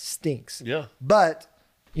 that stinks. Yeah. But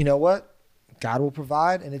you know what? God will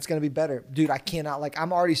provide, and it's going to be better. Dude, I cannot, like,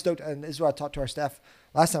 I'm already stoked. And this is what I talked to our staff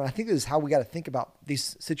last time. I think this is how we got to think about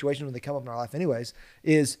these situations when they come up in our life anyways,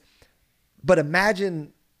 but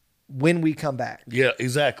imagine when we come back. Yeah,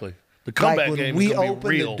 exactly. The comeback Like, when game we is going to open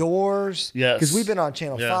be real. the doors. Yes. Because we've been on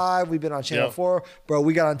Channel Yeah. 5. We've been on Channel Yeah. 4. Bro,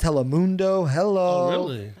 we got on Telemundo. Hello. Oh,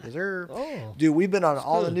 really? Yes, sir. Oh. Dude, we've been on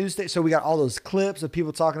all the good. news stations. So we got all those clips of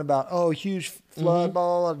people talking about, huge flood,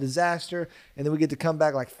 blah, blah, blah, disaster. And then we get to come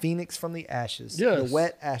back like Phoenix from the ashes. Yes. The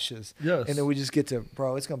wet ashes. Yes. And then we just get to,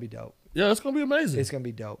 bro, it's going to be dope. Yeah, it's going to be amazing. It's going to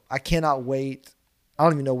be dope. I cannot wait. I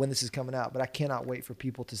don't even know when this is coming out, but I cannot wait for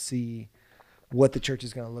people to see what the church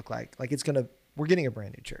is going to look like. Like, we're getting a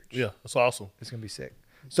brand new church. Yeah, that's awesome. It's gonna be sick.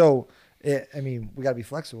 So, I mean, we got to be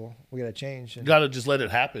flexible. We got to change. And Got to just let it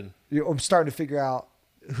happen. I'm starting to figure out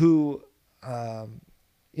who,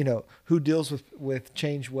 who deals with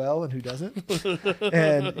change well and who doesn't.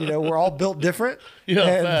 And we're all built different. Yeah,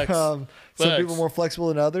 and, facts. Some Facts. people are more flexible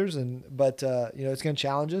than others, but it's gonna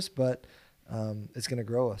challenge us, but it's gonna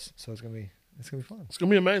grow us. So it's gonna be It's gonna be fun. It's gonna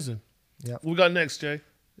be amazing. Yeah. What we got next, Jay?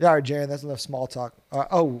 Yeah, all right, Jaron. That's enough small talk.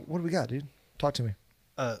 Oh, what do we got, dude? Talk to me.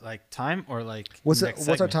 Like time or like What's next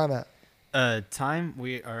our segment? time at? Time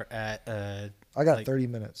we are at I got like- 30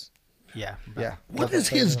 minutes. yeah. Yeah. What is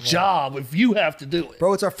his job if you have to do it?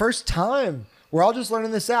 Bro, it's our first time. We're all just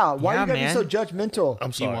learning this out. Why Yeah, you gotta man. be so judgmental?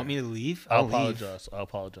 I'm Do sorry. you want me to leave? I'll I'll leave. apologize. I'll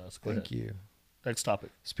apologize. Go Thank ahead. you. Next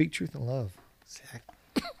topic. Speak truth and love. Zach.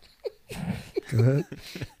 Go ahead.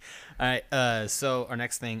 All right. So our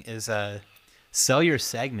next thing is sell your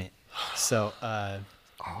segment. So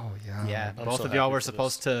Oh yeah. yeah, I'm both so of y'all happy were for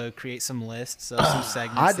supposed to create some lists of some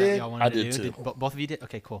segments I that did. y'all wanted I to did do. too. Both of you did.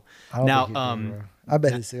 Okay, cool. I don't Now think he did, bro. I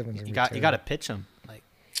bet his segment's you gonna got be to terrible. pitch them. Like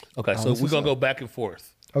Okay, so this we're is gonna a- go back and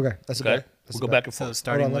forth. Okay, that's Okay, okay. we'll go back and so, forth.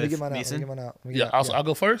 starting Hold on, let me with get mine out. Let me Mason. get mine out. Let me Yeah, get- I'll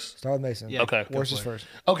go first. Start with Mason. Yeah. Okay, Worst go is for it. first.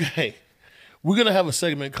 Okay, we're gonna have a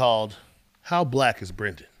segment called "How Black is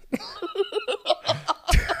Brendan?"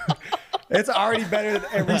 It's already better than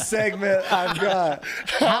every segment I've got.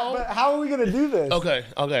 How are we gonna do this? Okay.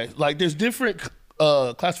 Like there's different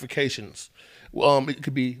classifications. It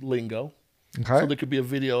could be lingo. Okay. So there could be a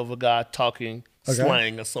video of a guy talking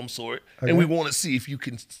slang of some sort, and we want to see if you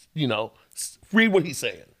can, read what he's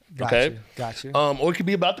saying. Got okay. you. Got you. Or it could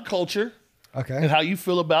be about the culture and Okay. how you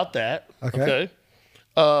feel about that. Okay.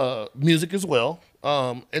 Music as well.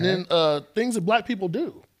 And then things that black people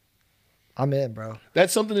do. I'm in, bro.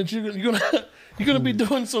 That's something that you're gonna be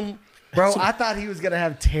doing some. Bro, I thought he was gonna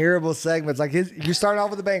have terrible segments. Like you're starting off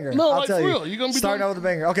with a banger. No, I'll like, tell for you. real. You're gonna be starting doing- out with a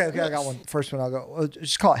banger. Okay, I got one. First one, I'll go. Well,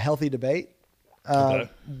 just call it healthy debate. Okay.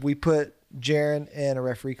 We put Jaron in a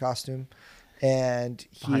referee costume, and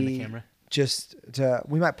Behind the he camera?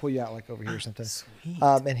 we might pull you out like over here or something. Sweet.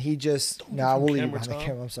 And he just we'll leave you camera, behind the Tom.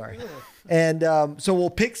 camera. I'm sorry. And so we'll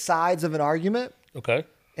pick sides of an argument, Okay.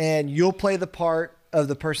 and you'll play the part of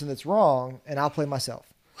the person that's wrong, and I'll play myself.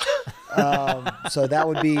 So that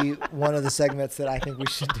would be one of the segments that I think we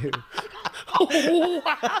should do.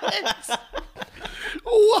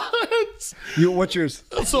 What? What's yours?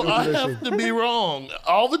 So I have to be wrong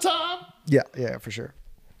all the time? Yeah, for sure.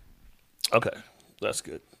 Okay, that's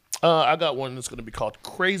good. I got one that's going to be called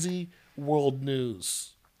Crazy World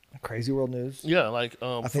News. Crazy world news. Yeah, like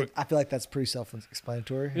I feel like that's pretty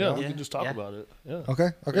self-explanatory. you yeah, know? we can just talk Yeah. about it. Yeah. Okay.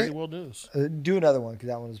 Crazy Okay. World News. Do another one because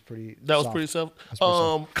that one was pretty. That was soft. pretty self. That's pretty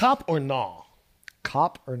soft. Cop or nah?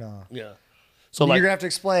 Cop or nah? Yeah. So You're like, gonna have to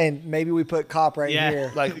explain. Maybe we put cop right Yeah.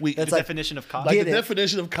 here. like we The That's like definition of cop. like Get the it.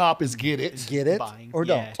 definition of cop is get it get it buying. or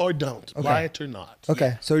don't. Yeah. or don't, buy it or not.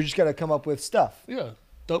 Okay, so we just gotta come up with stuff. Yeah.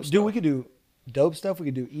 Dope Dude, stuff. we could do dope stuff. We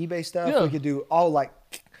could do eBay stuff. Yeah. We could do all like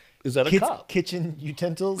Is that a cop? kitchen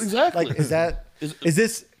utensils. Exactly. Like, is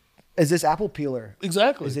this apple peeler?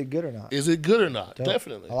 Exactly. Is it good or not? Is it good or not? Dope.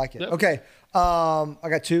 Definitely. I like it. Definitely. Okay. I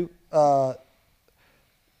got two.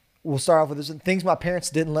 We'll start off with this one. Things my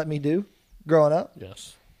parents didn't let me do growing up.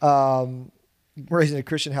 Yes. Raised in a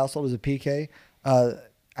Christian household as a PK.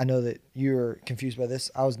 I know that you're confused by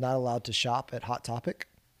this. I was not allowed to shop at Hot Topic.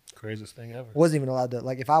 Craziest thing ever. Wasn't even allowed to,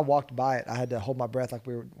 like, if I walked by it, I had to hold my breath like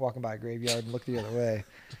we were walking by a graveyard and look the other way.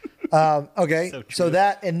 Okay. So So true.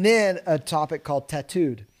 that, and then a topic called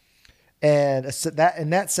tattooed. And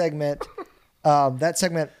that segment,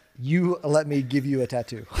 you let me give you a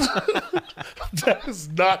tattoo. That is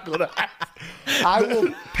not gonna happen. I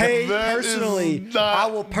will pay That is personally. not I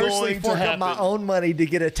will personally going to fork up my happen. own money to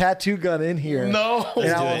get a tattoo gun in here. No.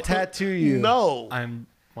 And I do will it. tattoo you. No. I'm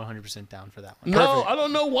 100% down for that one. No, Perfect. I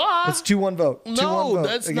don't know why. It's 2-1 vote. 2-1 No, vote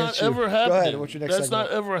that's against not you. ever happening. Go ahead. What's your next That's segment?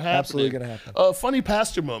 not ever happening. Absolutely gonna happen. Funny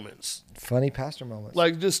pastor moments. Funny pastor moments.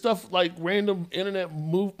 Like just stuff like random internet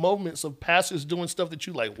moments of pastors doing stuff that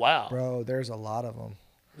you like, wow. Bro, there's a lot of them.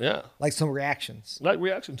 Yeah. Like some reactions. Like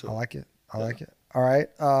reaction to I it. like it. I like it. All right.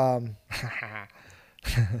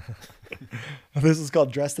 This is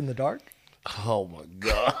called Dressed in the Dark. Oh my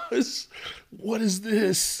gosh. What is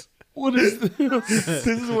this? What is this? This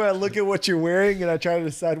is where I look at what you're wearing and I try to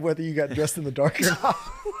decide whether you got dressed in the dark or not.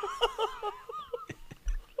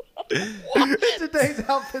 Today's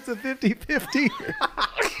outfit's a 50-50.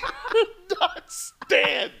 Not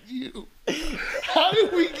stand you. How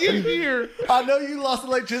did we get here? I know you lost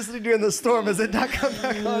electricity during the storm. Has it not come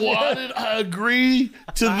back on Why yet? did I agree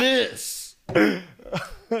to this?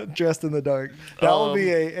 Dressed in the dark. That will be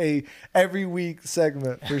a every week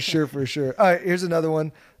segment for sure, for sure. All right, here's another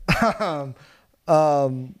one.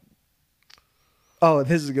 Oh,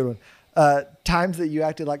 this is a good one. Times that you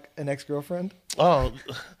acted like an ex-girlfriend. Oh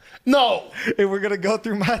no. And we're gonna go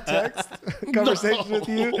through my text conversations with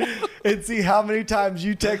you and see how many times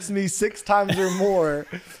you text me 6 times or more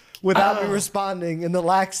without me responding, and the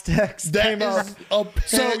lax text That came up. is a pet,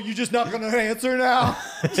 So you just not gonna answer now?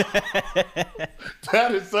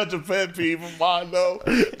 that is such a pet peeve of mine, though.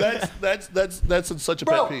 That's such a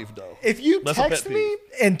Bro, pet peeve, though. if you That's a text pet me peeve.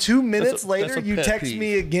 and 2 minutes That's later a you pet text peeve.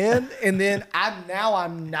 me again, and then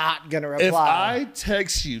I'm not gonna If reply. I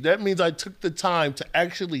text you, that means I took the time to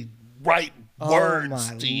actually write Oh words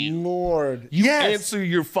my to you. Lord. You yes. answer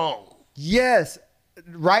your phone. Yes.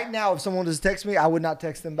 Right now, if someone just text me, I would not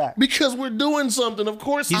text them back. Because we're doing something, of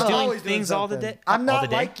course. He's not. doing always things doing all the something. day. I'm all not the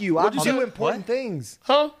day? like you. I What'd you do say? important What? things.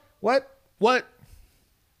 Huh? What? What?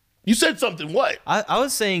 You said something. What? I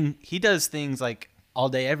was saying he does things like all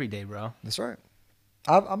day, every day, bro. That's right.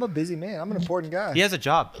 I'm a busy man. I'm an important guy. He has a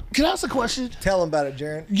job. Can I ask a question? Tell him about it,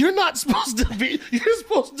 Jaron. You're not supposed to be. You're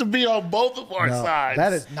supposed to be on both of our No, sides.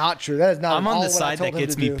 that is not true. That is not. I'm at on all the what I side told that him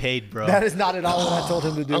gets to me do. paid, bro. That is not at all what I told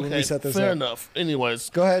him to do when okay. we set this Fair up. enough. Anyways,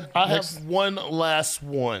 Go ahead. I Next. have one last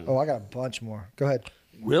one. Oh, I got a bunch more. Go ahead.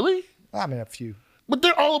 Really? I mean, a few. But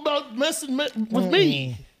they're all about messing with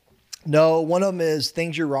me. No, one of them is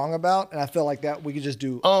things you're wrong about, and I feel like that we could just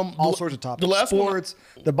do all sorts of topics. the last one- Sports,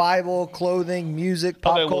 the Bible, clothing, music,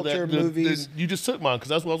 pop culture, movies. you just took mine because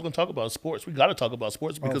that's what I was going to talk about. Sports. We got to talk about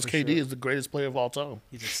sports because for KD sure. is the greatest player of all time.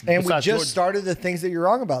 He's a snake. And we besides just Jordan. started the things that you're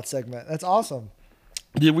wrong about segment. That's awesome.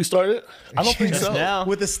 Did we start it? I don't think Just so. now.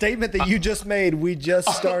 With the statement that you just made, we just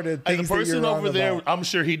started Hey, things the that you're person wrong over there, about. I'm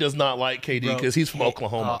sure he does not like KD Bro, because he's from K-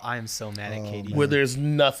 Oklahoma, Oh, I am so mad at KD. where there's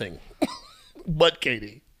nothing but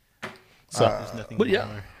KD. So, There's nothing but yeah.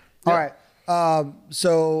 more. All right.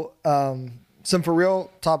 Some for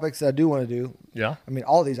real topics that I do want to do. Yeah. I mean,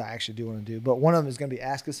 all of these I actually do want to do, but one of them is going to be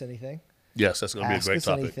Ask Us Anything. Yes, that's going to be a Ask great us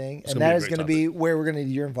topic. anything, It's and gonna that a is great going to topic. be where we're going to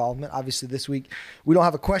need your involvement. Obviously, this week we don't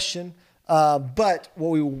have a question, but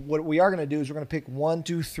what we are going to do is we're going to pick 1,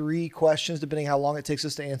 2, 3 questions depending how long it takes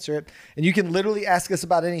us to answer it, and you can literally ask us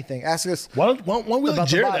about anything. Ask us. Why don't we let About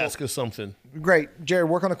the Jared Bible. ask us something? Great, Jared,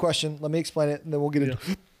 work on a question. Let me explain it, and then we'll get into.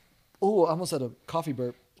 Oh, I almost had a coffee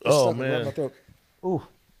burp. It Oh, stuck right in man. my throat. Ooh.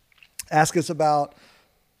 Ask us about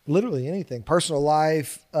literally anything: personal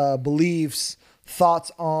life, beliefs,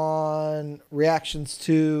 thoughts on, reactions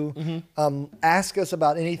to. Ask us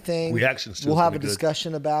about anything. Reactions to We'll is have a pretty good.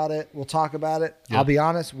 discussion about it. We'll talk about it. Yeah. I'll be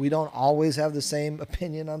honest, we don't always have the same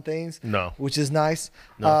opinion on things. No. Which is nice.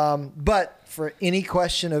 No. But for any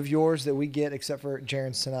question of yours that we get, except for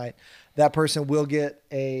Jaren's tonight, that person will get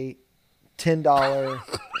a $10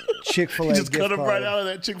 Chick-fil-A He just gift cut him card. right out of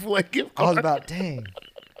that Chick-fil-A gift I was card. about, dang.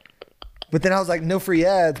 But then I was like, no free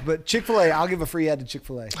ads. But Chick-fil-A, I'll give a free ad to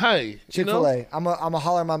Chick-fil-A. Hey, Chick-fil-A. You know, I'm a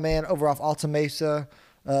holler at my man over off Alta Mesa,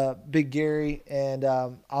 Big Gary, and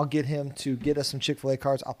I'll get him to get us some Chick-fil-A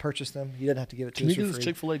cards. I'll purchase them. He doesn't have to give it to can us you for get us free.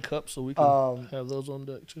 Chick-fil-A cups so we can have those on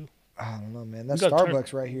deck too? I don't know, man. That gotta turn-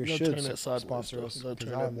 Starbucks right here you gotta should turn that sideways, sponsor though. us. You gotta 'cause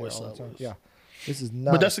turn I'm that there way all the time. sideways. Yeah. This is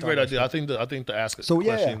not. But that's a great idea. I think the ask it So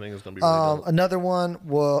yeah, question thing is going to be really dope. another one.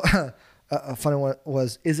 Well, a funny one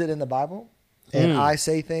was: is it in the Bible? And I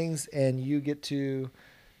say things, and you get to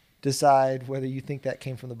decide whether you think that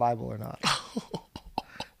came from the Bible or not.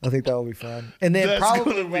 I think that will be fun. And then That's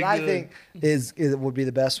probably gonna be what I good. think is would be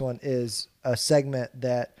the best one is a segment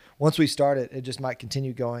that once we start it, it just might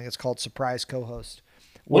continue going. It's called Surprise Co-host.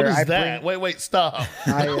 What where is I that? Wait, stop.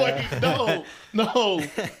 Wait, no.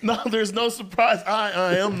 There's no surprise.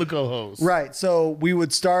 I am the co-host. Right. So we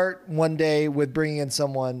would start one day with bringing in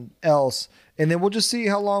someone else, and then we'll just see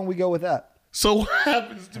how long we go with that. So what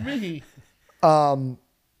happens to me?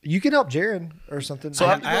 You can help Jared or something. So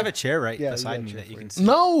I have a chair right Yeah, you beside got a me chair that you for can you. see.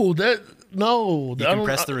 No. You can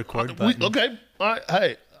press the record button. Okay. All right.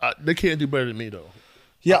 Hey, they can't do better than me though.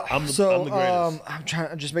 Yeah. I'm the So greatest.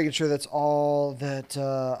 I'm just making sure that's all that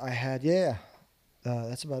I had. Yeah.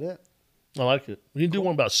 That's about it. I like it. We can do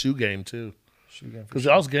one about shoe game too, Shoot again for because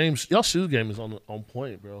sure. y'all shoe game is on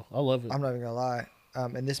point, bro. I love it. I'm not even gonna lie.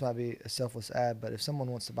 And this might be a selfless ad, but if someone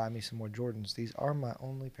wants to buy me some more Jordans, these are my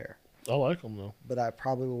only pair. I like them though. But I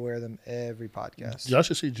probably will wear them every podcast. Y'all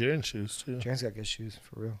should see Jaren's shoes too. Jaren's got good shoes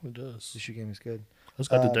for real. He does. The shoe game is good. It's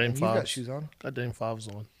got the Dame and you got Fives. shoes on. Got Dame Fives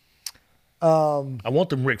on. Oh, I want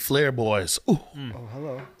them Ric Flair boys. Ooh,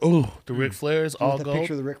 hello. the Ric Flairs, Do you all want the gold.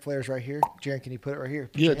 picture of the Ric Flairs right here? Jaren, can you put it right here?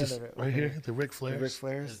 Put Yeah, your hand just on it. right Okay. here, the Ric The Flairs. Ric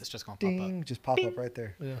Flairs. It's just gonna pop up. Ding, just pop up right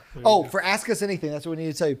there. Yeah. Oh, for Ask Us Anything, that's what we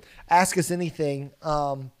need to tell you. Ask Us Anything.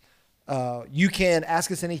 You can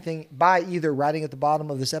ask us anything by either writing at the bottom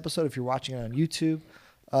of this episode if you're watching it on YouTube.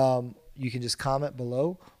 You can just comment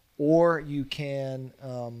below, or you can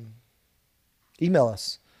email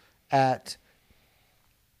us at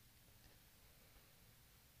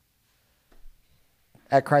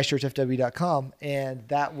christchurchfw.com, and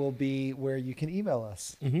that will be where you can email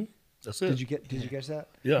us. Mhm. That's it. Did you catch that?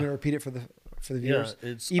 Yeah. You want to repeat it for the viewers?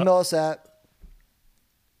 it's Email us at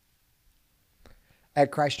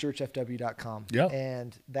christchurchfw.com. Yeah.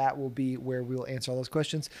 And that will be where we'll answer all those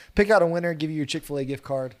questions. Pick out a winner, give you your Chick-fil-A gift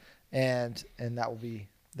card, and that will be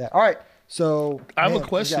that. All right. So I have a we got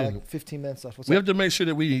question. like 15 minutes left. What's we up? have to make sure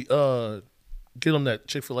that we get them that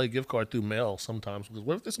Chick-fil-A gift card through mail sometimes. Because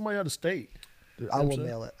what if there's somebody out of state? I will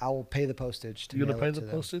mail it. I will pay the postage to You're mail gonna pay it to the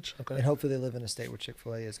them. postage? Okay. And hopefully they live in a state where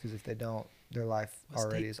Chick-fil-A is, because if they don't, their life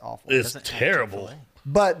already is awful. It's Doesn't have terrible. Chick-fil-A.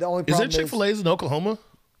 But the only Is there problem Chick-fil-A's in Oklahoma?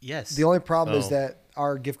 Yes. the only problem is Oh. that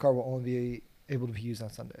our gift card will only be able to be used on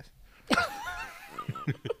Sundays.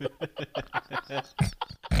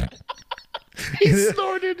 He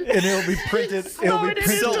snorted. And it'll be printed. It'll be Snorted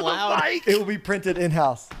printed. into So the loud. mic. It will be printed in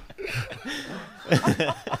house.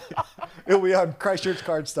 It'll be on Christchurch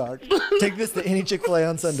cardstock. Take this to any Chick-fil-A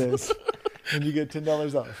on Sundays, and you get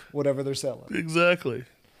 $10 off whatever they're selling. Exactly.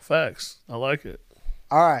 Facts. I like it.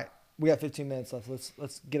 All right, we got 15 minutes left.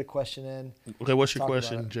 Let's get a question in. Okay, what's your Talk about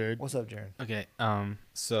question, it. Jared? What's up, Jared? Okay.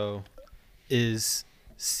 So, is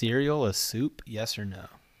cereal a soup? Yes or no?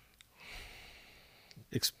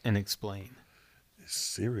 And explain.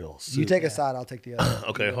 Cereal. You take a side, I'll take the other.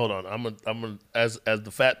 Okay, hold on. I'm as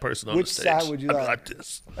the fat person on Which the stage. side would you I like? got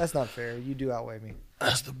this. That's not fair. You do outweigh me.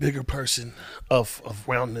 As the bigger person of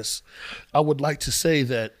roundness, I would like to say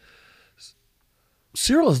that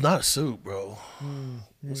cereal is not a soup, bro.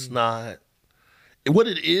 It's not. What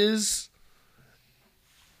it is,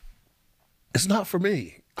 it's not for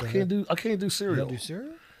me. I can't do cereal. You do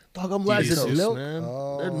cereal? Dog, I'm Do you do lactose, milk? man.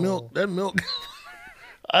 Oh. That milk.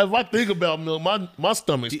 If I think about milk, my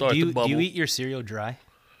stomach starts to bubble. Do you eat your cereal dry?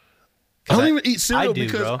 I don't even eat cereal I do,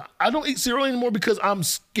 because bro. I don't eat cereal anymore because I'm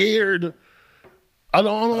scared. I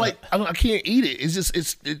can't eat it. It's just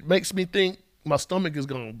it makes me think my stomach is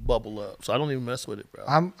gonna bubble up. So I don't even mess with it, bro.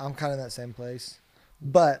 I'm kind of in that same place,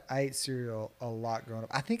 but I ate cereal a lot growing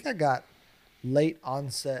up. I think I got late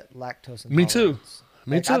onset lactose intolerance. Me too.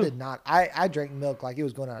 Me Like, too. I did not. I drank milk like it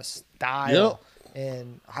was going out of style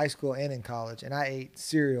in high school and in college, and I ate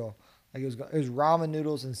cereal like it was ramen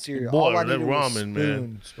noodles and cereal. Boy, All I that needed was ramen, man.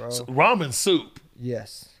 spoons, bro. So, ramen soup.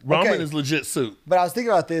 Yes, Ramen Okay, is legit soup. But I was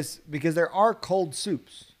thinking about this because there are cold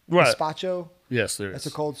soups. Right. Gazpacho, Yes, there is. that's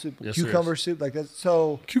a cold soup. Yes, there Cucumber is. soup, like that.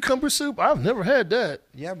 So Cucumber soup? I've never had that.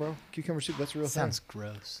 yeah, bro, cucumber soup. That's a real Sounds thing.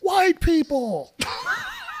 gross. White people.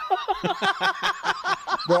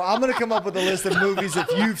 Bro, I'm gonna come up with a list of movies if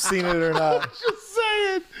you've seen it or not.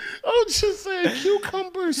 I'm just saying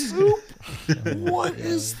cucumber soup. What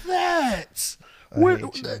is that? Where,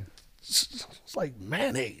 hate you. it's like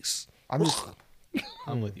mayonnaise. I'm just.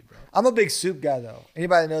 I'm with you, bro. I'm a big soup guy though.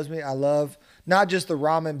 Anybody that knows me, I love not just the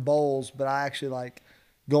ramen bowls, but I actually like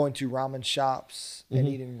going to ramen shops and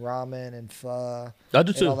eating ramen and pho I do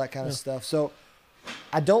and too. all that kind of stuff. So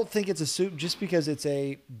I don't think it's a soup just because it's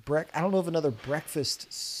a I don't know of another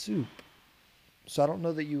breakfast soup. So I don't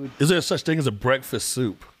know that you would. Is there such thing as a breakfast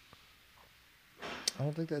soup? I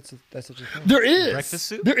don't think that's such a thing. There is. Breakfast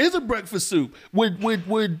soup? There is a breakfast soup with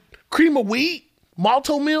cream of wheat,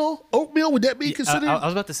 malto meal, oatmeal. Would that be considered? I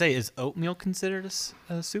was about to say, is oatmeal considered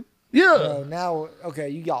a soup? yeah, Oh, now okay,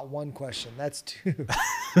 you got one question. That's two.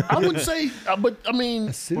 I would say, but I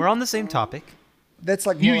mean, Soup? We're on the same topic. That's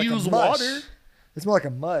like you more like use a mush. water, It's more like a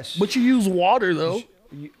mush. but you use water though.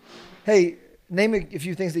 Hey, name a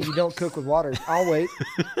few things that you don't cook with water. I'll wait.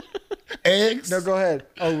 Eggs, No, go ahead.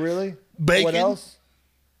 Oh, really? Bacon. What else?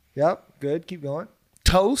 Yep. Good. Keep going.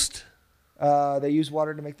 toast. They use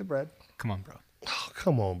water to make the bread. Come on, bro. Oh,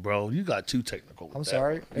 come on, bro. You got too technical. With I'm that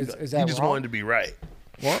sorry. one. You Is you that just wrong? wanted to be right.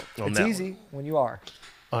 Well, On it's that easy when you are.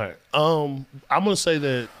 All right. I'm gonna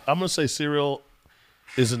say cereal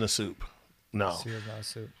isn't a soup. No, Cereal's not a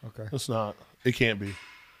soup. Okay. it's not. It can't be.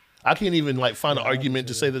 I can't even find an argument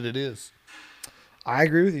to say that it is. I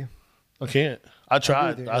agree with you. I can't. I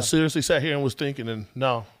tried. you, I yeah. seriously sat here and was thinking, and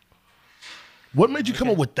no. What made you come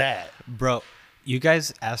up with that? Bro, you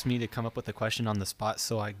guys asked me to come up with a question on the spot,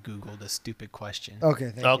 so I Googled a stupid question. Okay.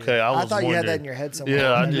 Thank you. Okay, I was thought you had that wondering. in your head somewhere.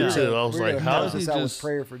 Yeah, I We're did gonna- too. I was we're like, gonna how close is this he out with just?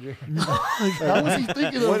 prayer for Jerry. How was he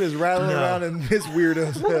thinking What of? is rattling around in this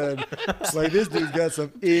weirdo's head? Like this dude's got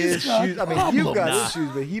some issues. I mean, you've got problems. issues,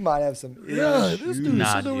 but he might have some Yeah, issues. this dude is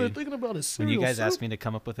Nah, sitting over there dude. thinking about his When cereal. you guys soup. asked me to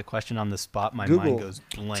come up with a question on the spot, my Google. mind goes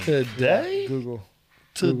blank. Today? Google.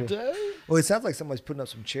 Today? Well, it sounds like somebody's putting up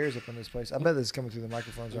some chairs up in this place. I bet this is coming through the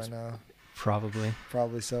microphones right now. Probably.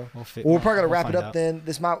 Probably so. We'll fit- Well, we're probably gonna we'll wrap it find up out. then.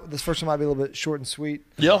 This first one might be a little bit short and sweet.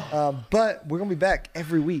 Yeah. But we're gonna be back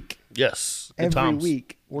every week. Yes. Good Every times.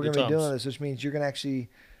 week we're Good gonna be times. doing this, which means you're gonna actually,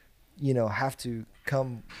 have to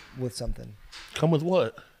come with something, Come with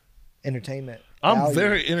what? entertainment. I'm value,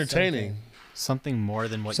 very entertaining. Something more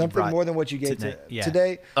than what you Something brought more than what you gave today. Yeah.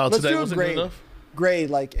 today. Oh, Let's today do a wasn't good grade. enough? Grade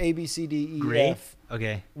like A, B, C, D, E, Grade? F.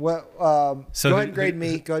 Okay. Well, So go who- ahead and grade who-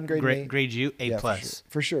 me. Go ahead and grade me. Grade you A Yeah, plus.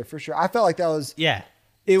 for sure. I felt like that was. Yeah.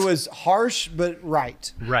 It was harsh, but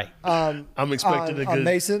right. Right. I'm expecting a on good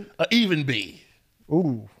Mason. a even B.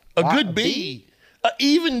 Ooh, A wow, good B. A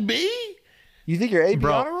even B? You think you're A B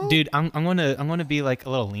honor Bro, roll? dude, I'm gonna be like a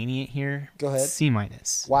little lenient here. Go ahead. C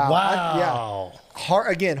minus. Wow. Wow.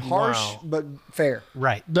 Again, harsh Wow. but fair.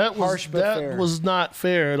 Right. That was Harsh but fair. that was not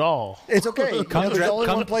fair at all. It's okay. Come, There's only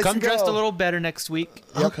one place come to dressed go. a little better next week.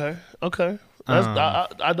 Okay.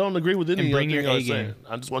 I don't agree with any and bring of your y'all A game. saying.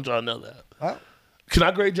 I just want y'all to know that. Wow. Can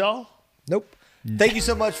I grade y'all? Nope. Thank you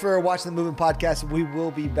so much for watching the Moving Podcast. We will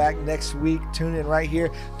be back next week. Tune in right here.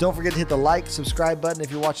 Don't forget to hit the like, subscribe button if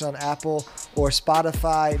you're watching on Apple or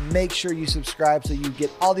Spotify. Make sure you subscribe so you get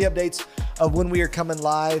all the updates of when we are coming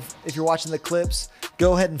live. If you're watching the clips,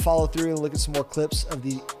 go ahead and follow through and look at some more clips of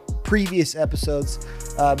the previous episodes.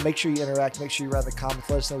 Make sure you interact. Make sure you write in the comments.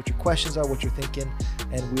 Let us know what your questions are, what you're thinking,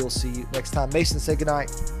 and we'll see you next time. Mason, say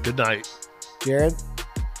goodnight. Good night. Jared?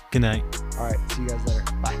 Good night. All right. See you guys later.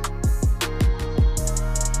 Bye.